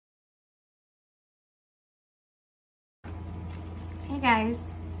guys,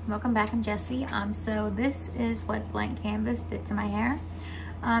 welcome back. I'm Jessie. So this is what blank canvas did to my hair.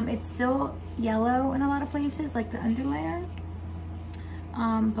 It's still yellow in a lot of places, like the underlayer.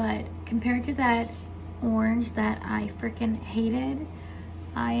 But compared to that orange that I freaking hated,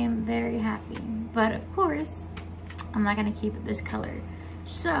 I am very happy. But of course, I'm not gonna keep it this color.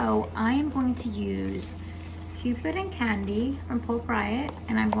 So I am going to use Cupid and Candy from Pulp Riot,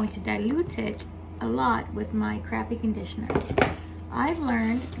 and I'm going to dilute it a lot with my crappy conditioner. I've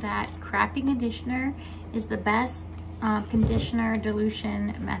learned that crappy conditioner is the best conditioner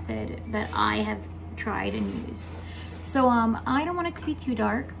dilution method that I have tried and used. So I don't want it to be too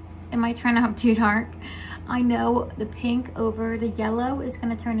dark. It might turn out too dark. I know the pink over the yellow is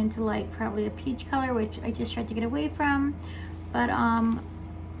going to turn into like probably a peach color, which I just tried to get away from, but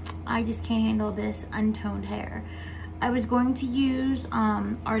I just can't handle this untoned hair. I was going to use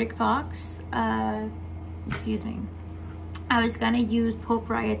Arctic Fox, excuse me. I was gonna use Pulp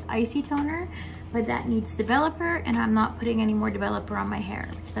Riot's Icy Toner, but that needs developer, and I'm not putting any more developer on my hair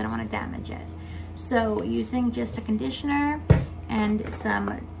because I don't want to damage it. So using just a conditioner and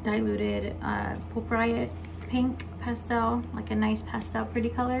some diluted Pulp Riot pink pastel, like a nice pastel pretty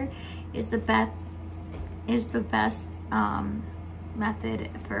color, is the best method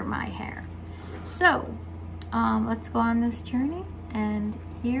for my hair. So let's go on this journey, and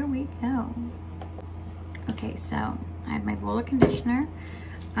here we go. Okay, so I have my bowl of conditioner.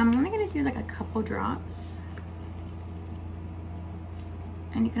 I'm only gonna do like a couple drops,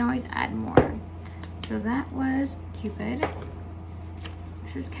 and you can always add more. So that was Cupid.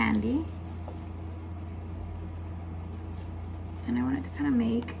 This is Candy, and I wanted to kind of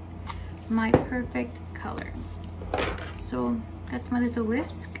make my perfect color. So got my little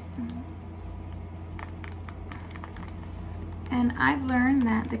whisk, and I've learned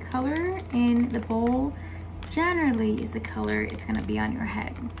that the color in the bowl generally is the color it's going to be on your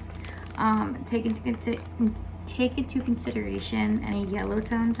head. Take into consideration any yellow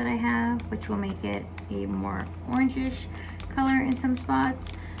tones that I have, which will make it a more orangish color in some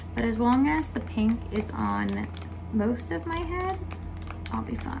spots, but as long as the pink is on most of my head, I'll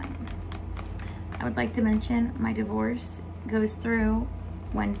be fine. I would like to mention my divorce goes through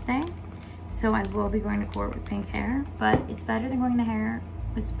Wednesday, so I will be going to court with pink hair, but it's better than going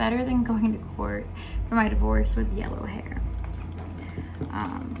to court for my divorce with yellow hair.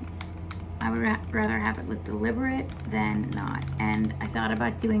 I would rather have it look deliberate than not, and I thought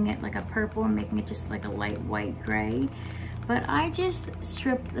about doing it like a purple and making it just like a light white gray, but I just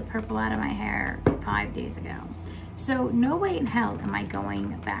stripped the purple out of my hair 5 days ago. So no way in hell am I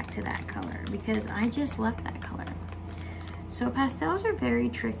going back to that color, because I just left that color. So pastels are very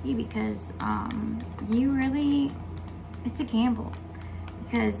tricky because it's a gamble,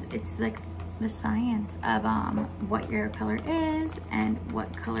 because it's like the science of what your color is and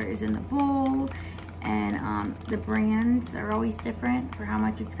what color is in the bowl, and the brands are always different for how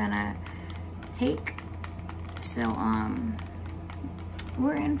much it's gonna take. So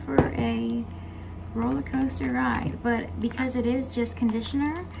we're in for a roller coaster ride, but because it is just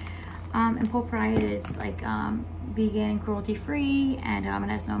conditioner, and Pulp Riot is like vegan and cruelty free, and it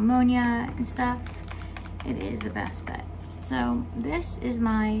has no ammonia and stuff, it is the best bet. So this is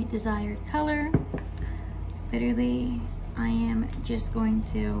my desired color. Literally, I am just going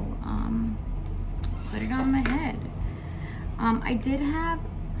to put it on my head. I did have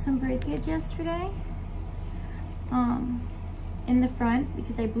some breakage yesterday in the front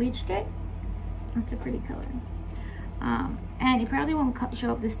because I bleached it. It's a pretty color. And it probably won't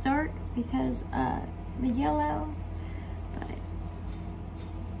show up this dark because the yellow, but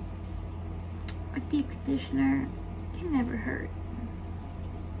a deep conditioner can never hurt.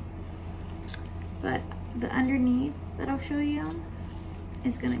 But the underneath that I'll show you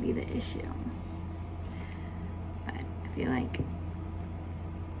is gonna be the issue. But I feel like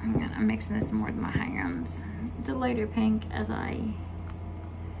I'm mixing this more with my hands. It's a lighter pink as I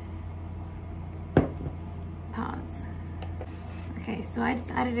pause. Okay, so I just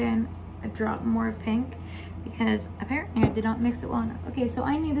added in a drop more pink because apparently I did not mix it well enough. Okay, so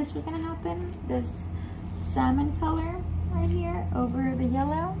I knew this was gonna happen. This salmon color right here over the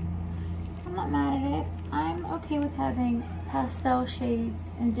yellow. I'm not mad at it. I'm okay with having pastel shades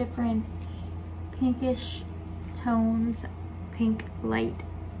and different pinkish tones, pink, light,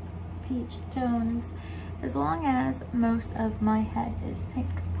 peach tones, as long as most of my head is pink.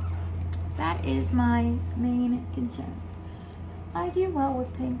 That is my main concern. I do well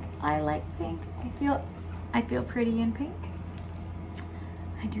with pink. I like pink. I feel pretty in pink.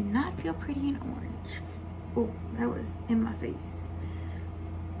 I do not feel pretty in orange. Oh, that was in my face.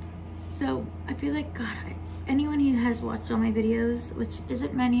 So I feel like, God, anyone who has watched all my videos, which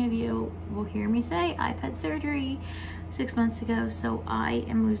isn't many of you, will hear me say I've had surgery 6 months ago, so I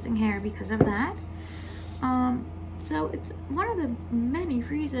am losing hair because of that. So it's one of the many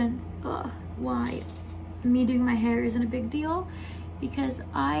reasons why me doing my hair isn't a big deal, because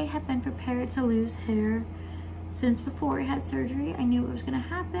I have been prepared to lose hair since before I had surgery. I knew it was going to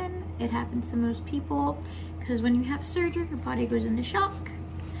happen. It happens to most people because when you have surgery, your body goes into shock.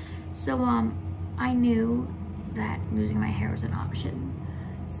 So I knew that losing my hair was an option.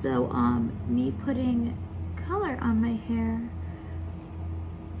 So me putting color on my hair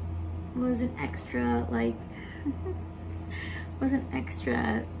was an extra, like, was an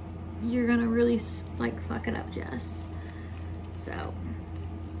extra, you're gonna really like fuck it up, Jess. So,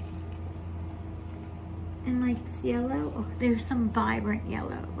 and like this yellow, oh, there's some vibrant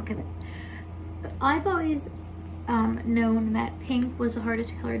yellow. Look at it. I've always known that pink was the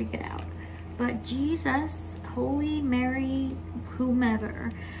hardest color to get out, but Jesus, Holy Mary,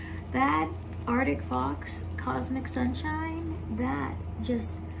 whomever, that Arctic Fox Cosmic Sunshine, that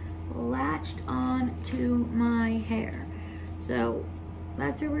just latched on to my hair. So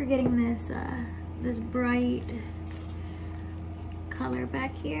that's where we're getting this this bright color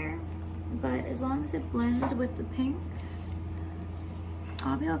back here, but as long as it blends with the pink,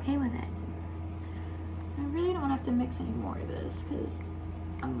 I'll be okay with it. I really don't have to mix any more of this because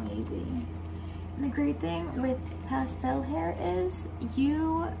I'm lazy. And the great thing with pastel hair is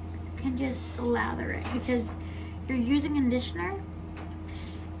you can just lather it because you're using conditioner,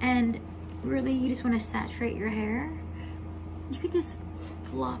 and really you just want to saturate your hair. You could just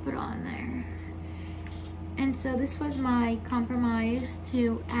flop it on there. And so this was my compromise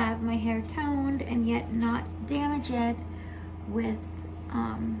to have my hair toned and yet not damage it with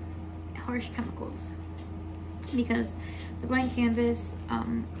harsh chemicals, because the blank canvas,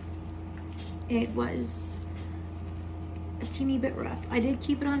 it was a teeny bit rough. I did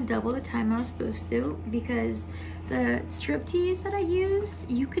keep it on double the time I was supposed to, because the strip tease that I used,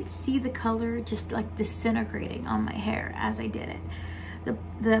 you could see the color just like disintegrating on my hair as I did it.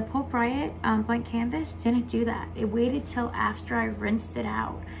 The Pulp Riot blank canvas didn't do that. It waited till after I rinsed it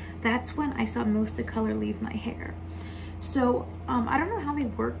out. That's when I saw most of the color leave my hair. So I don't know how they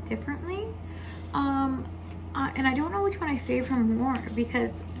work differently, and I don't know which one I favor more,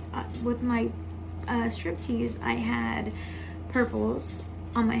 because with my strip tease I had purples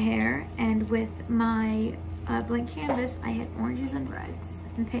on my hair, and with my blank canvas I had oranges and reds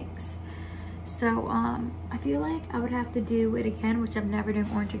and pinks. So I feel like I would have to do it again, which I'm never doing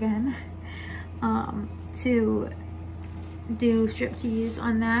orange again, to do strip tease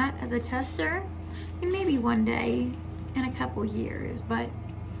on that as a tester, and maybe one day in a couple years. But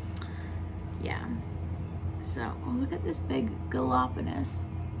yeah, so oh, look at this big galopinus.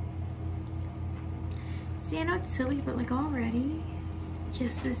 See, I know it's silly, but like already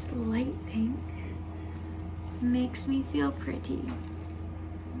just this light pink makes me feel pretty.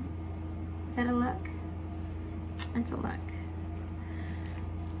 Is that a look? It's a look.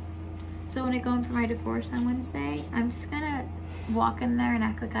 So when I go in for my divorce on Wednesday, I'm just gonna walk in there and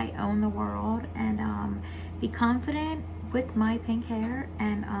act like I own the world, and be confident with my pink hair,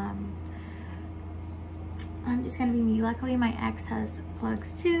 and I'm just gonna be me. Luckily my ex has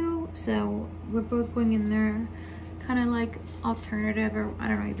plugs too, so we're both going in there kind of like alternative, or I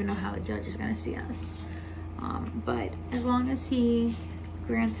don't even know how the judge is gonna see us, but as long as he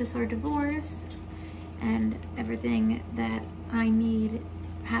grants us our divorce and everything that I need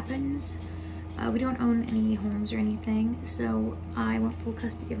happens, we don't own any homes or anything, so I want full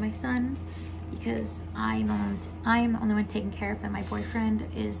custody of my son, because I am the only one taking care of him. My boyfriend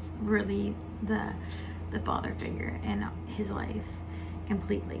is really the father figure in his life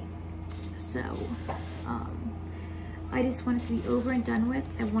completely. So I just want it to be over and done with.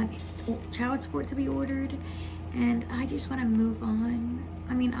 I want child support to be ordered, and I just want to move on.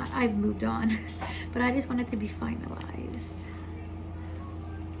 I mean, I've moved on, but I just want it to be finalized.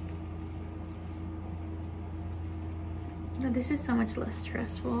 You know, this is so much less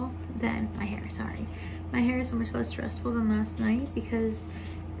stressful than my hair. Sorry, my hair is so much less stressful than last night, because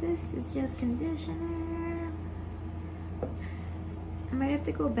this is just conditioner. I might have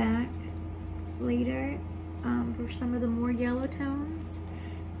to go back later for some of the more yellow tones,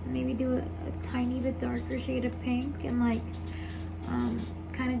 maybe do a tiny bit darker shade of pink, and like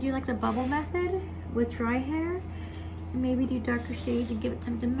kind of do like the bubble method with dry hair, and maybe do darker shades and give it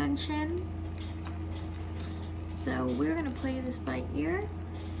some dimension. So we're gonna play this by ear.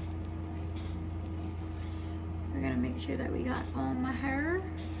 We're gonna make sure that we got all my hair.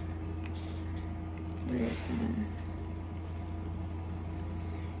 We're just gonna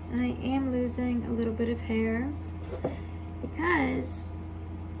and I am losing a little bit of hair because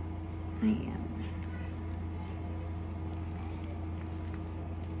I am.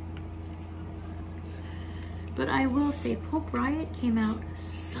 But I will say Pulp Riot came out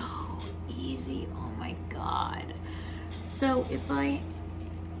so easy. Oh my god. So if I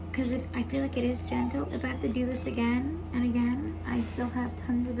feel like it is gentle, if I have to do this again and again, I still have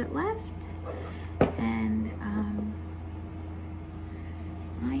tons of it left. And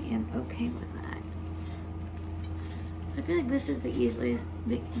I am okay with that. I feel like this is the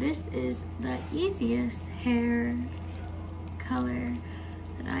easiest hair color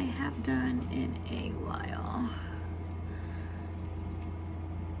that I have done in a while.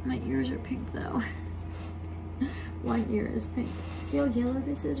 My ears are pink though. One ear is pink. See how yellow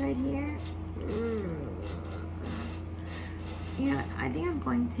this is right here? Yeah, I think I'm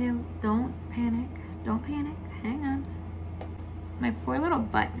going to. Don't panic. Don't panic. Hang on. My poor little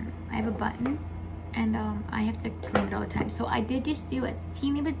button. I have a button and I have to clean it all the time. So I did just do a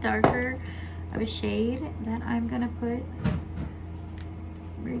teeny bit darker of a shade that I'm gonna put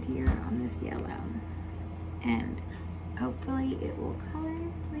right here on this yellow. And hopefully it will color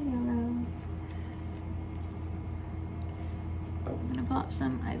the yellow. I'm gonna pop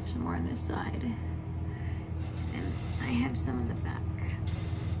some. I have some more on this side. And I have some on the back.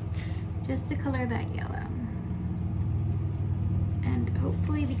 Just to color that yellow. And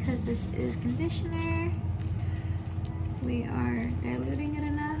hopefully, because this is conditioner, we are diluting it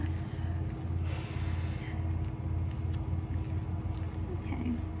enough.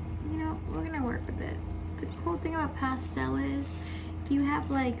 Okay, you know, we're gonna work with it. The cool thing about Pastel is if you have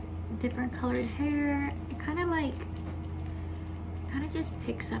like different colored hair, it kind of just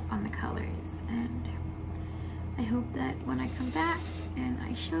picks up on the colors. And I hope that when I come back and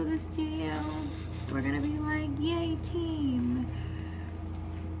I show this to you, we're gonna be like, yay team.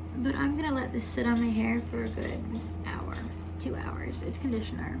 But I'm gonna let this sit on my hair for a good hour, 2 hours. It's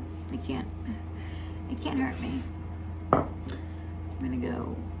conditioner. It can't hurt me. I'm gonna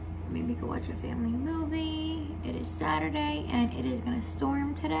go, maybe go watch a family movie. It is Saturday and it is gonna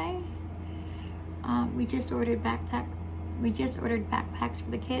storm today. We just ordered backpacks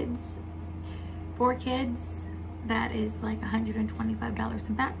for the kids. 4 kids. That is like $125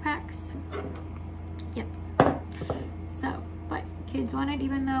 in backpacks. Yep. So, but kids wanted,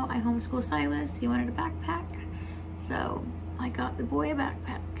 even though I homeschool Silas, he wanted a backpack. So I got the boy a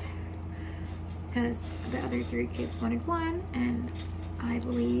backpack because the other 3 kids wanted one, and I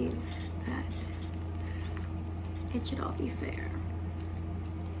believe that it should all be fair.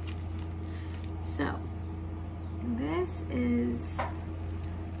 So this is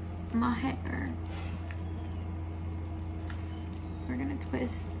my hair. We're gonna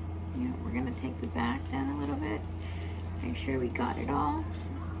twist, you know, we're gonna take the back down a little bit. Make sure we got it all.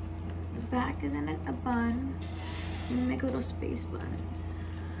 The back is in a bun. And make little space buns.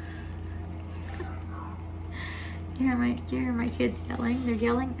 You hear my kids yelling? They're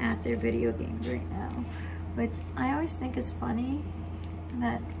yelling at their video games right now. Which I always think is funny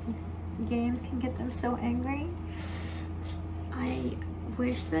that games can get them so angry. I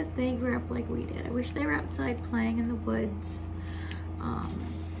wish that they grew up like we did. I wish they were outside playing in the woods.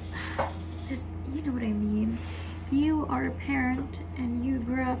 Just, you know what I mean. If you are a parent and you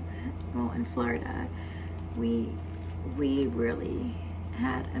grew up, well, in Florida, we really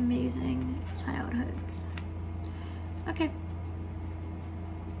had amazing childhoods. Okay.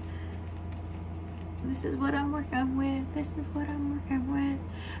 This is what I'm working with. This is what I'm working with.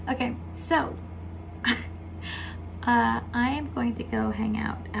 Okay, so I am going to go hang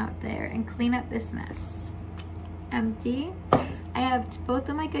out there and clean up this mess. Empty. I have both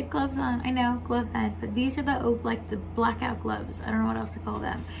of my good gloves on. I know, glove fed, but these are the blackout gloves. I don't know what else to call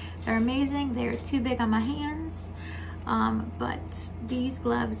them. They're amazing. They're too big on my hands, but these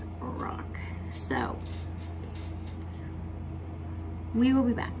gloves rock. So we will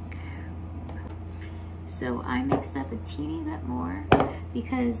be back. So I mixed up a teeny bit more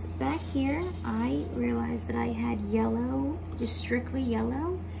because back here I realized that I had yellow, just strictly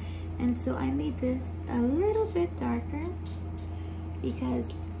yellow, and so I made this a little bit darker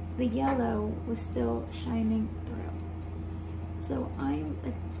because the yellow was still shining through. So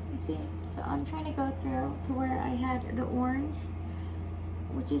I'm trying to go through to where I had the orange,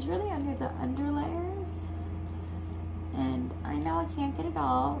 which is really under the underlayers. And I know I can't get it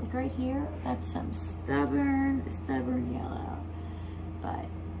all. Like right here, that's some stubborn yellow. But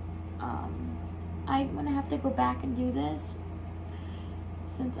I'm gonna have to go back and do this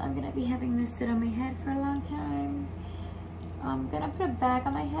since I'm gonna be having this sit on my head for a long time. I'm gonna put a bag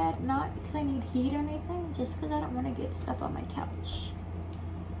on my head, not because I need heat or anything, just because I don't want to get stuff on my couch.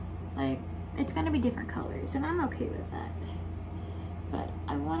 it's gonna be different colors, and I'm okay with that. But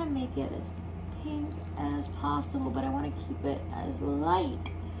I want to make it as pink as possible, but I want to keep it as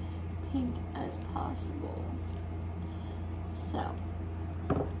light pink as possible. So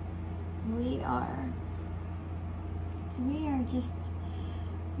we are just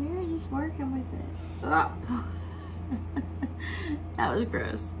working with it. Oh. That was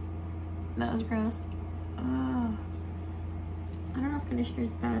gross. That was gross. Oh. I don't know if conditioner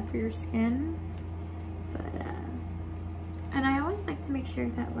is bad for your skin, but and I always like to make sure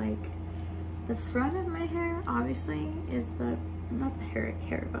that like the front of my hair obviously is the, not the hair I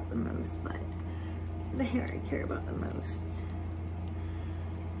care about the most, but the hair I care about the most.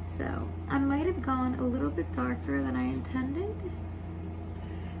 So I might have gone a little bit darker than I intended,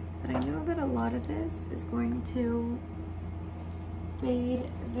 but I know that a lot of this is going to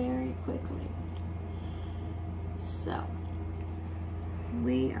fade very quickly. So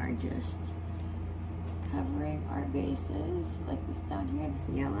we are just covering our bases, like this down here, this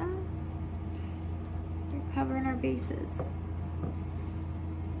yellow. We're covering our bases.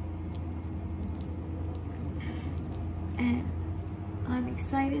 And I'm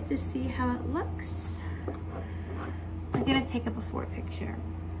excited to see how it looks. I'm gonna take a before picture,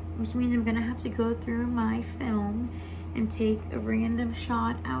 which means I'm gonna have to go through my film and take a random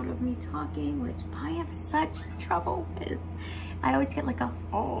shot out of me talking, which I have such trouble with. I always get like a,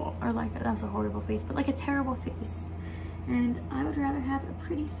 oh, or like, that was a horrible face, but like a terrible face. And I would rather have a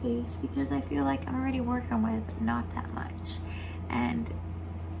pretty face because I feel like I'm already working with not that much. And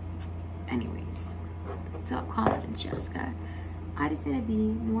anyways, self-confidence, Jessica. I just need to be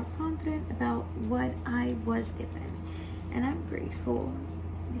more confident about what I was given. And I'm grateful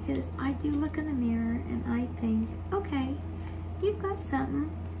because I do look in the mirror and I think, okay, you've got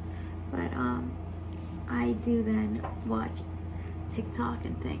something. But I do then watch TikTok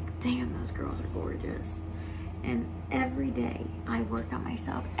and think, damn, those girls are gorgeous. And every day I work on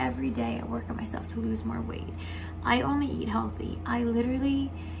myself. Every day I work on myself to lose more weight. I only eat healthy. I literally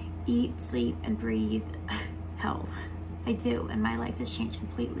eat, sleep, and breathe health. I do, and my life has changed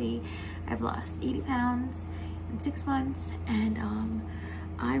completely. I've lost 80 pounds in 6 months, and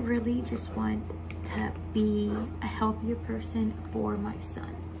I really just want to be a healthier person for my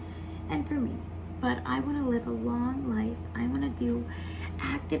son and for me. But I want to live a long life. I want to do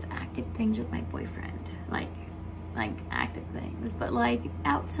active things with my boyfriend, like active things, but like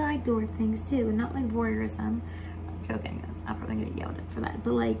outside door things too, and not like voyeurism. I'm joking. I'm probably gonna yell at for that,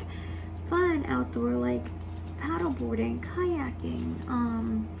 but like fun outdoor, like paddleboarding, kayaking,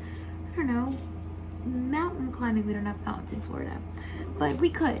 I don't know, mountain climbing. We don't have mountains in Florida, but we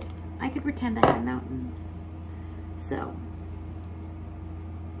could. I could pretend I had a mountain. So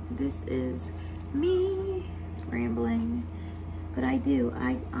this is me rambling, but I do.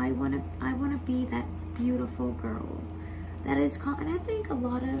 I wanna be that beautiful girl that is and I think a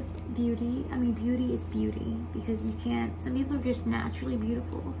lot of beauty, I mean, beauty is beauty because you can't, some people are just naturally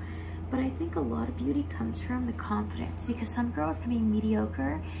beautiful, but I think a lot of beauty comes from the confidence, because some girls can be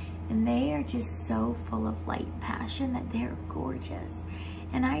mediocre and they are just so full of light and passion that they're gorgeous.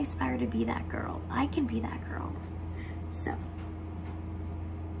 And I aspire to be that girl. I can be that girl. So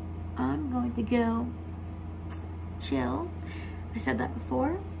I'm going to go chill. I said that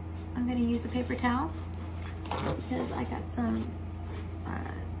before. I'm gonna use a paper towel because I got some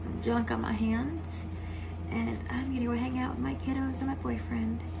junk on my hands, and I'm gonna go hang out with my kiddos and my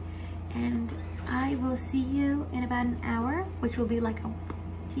boyfriend. And I will see you in about an hour, which will be like a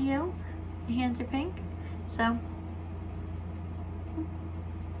to you. My hands are pink, so.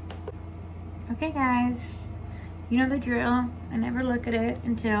 Okay guys, you know the drill. I never look at it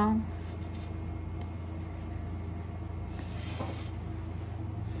until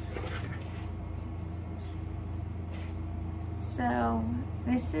so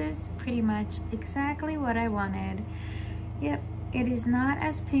this is pretty much exactly what I wanted. Yep, it is not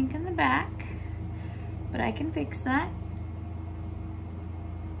as pink in the back, but I can fix that.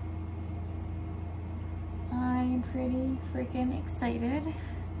 I'm pretty freaking excited.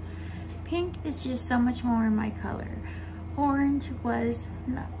 Pink is just so much more my color. Orange was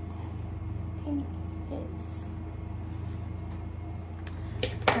not. Pink is.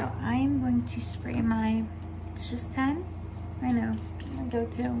 So I'm going to spray my, it's just 10. I know, my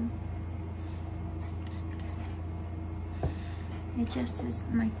go-to. It just is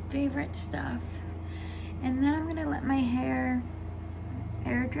my favorite stuff. And then I'm gonna let my hair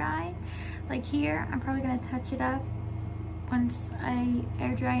air dry. Like here, I'm probably gonna touch it up once I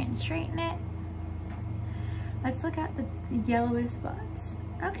air dry it and straighten it. Let's look at the yellowest spots.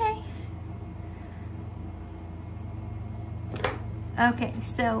 Okay. Okay,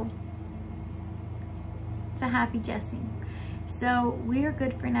 so to happy Jessie. So we're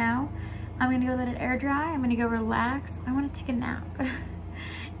good for now. I'm gonna go let it air dry. I'm gonna go relax. I wanna take a nap.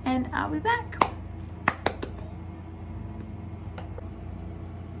 And I'll be back.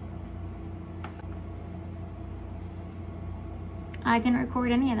 I didn't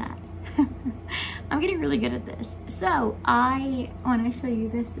record any of that. I'm getting really good at this. So I want to show you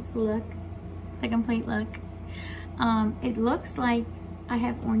this look, the complete look. It looks like I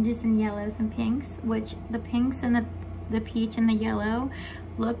have oranges and yellows and pinks, which the pinks and the peach and the yellow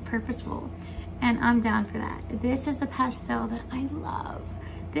look purposeful, and I'm down for that. This is the pastel that I love.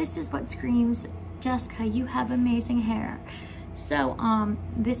 This is what screams, Jessica, you have amazing hair. So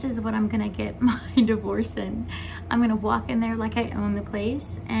this is what I'm gonna get my divorce in. I'm gonna walk in there like I own the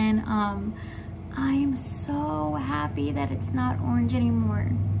place, and I am so happy that it's not orange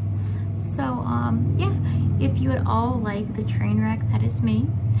anymore. So yeah, if you would all like the train wreck that is me,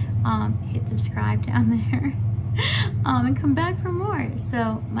 hit subscribe down there. And come back for more.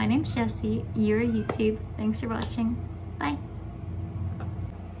 So my name's Jessie, you're YouTube. Thanks for watching. Bye.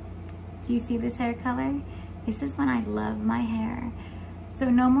 Do you see this hair color? This is when I love my hair. So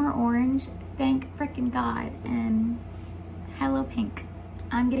no more orange, thank frickin' God, and hello pink.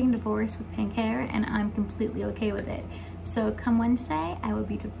 I'm getting divorced with pink hair, and I'm completely okay with it. So come Wednesday, I will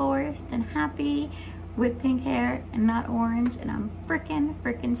be divorced and happy with pink hair and not orange, and I'm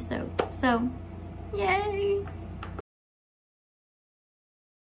frickin' stoked. So, yay!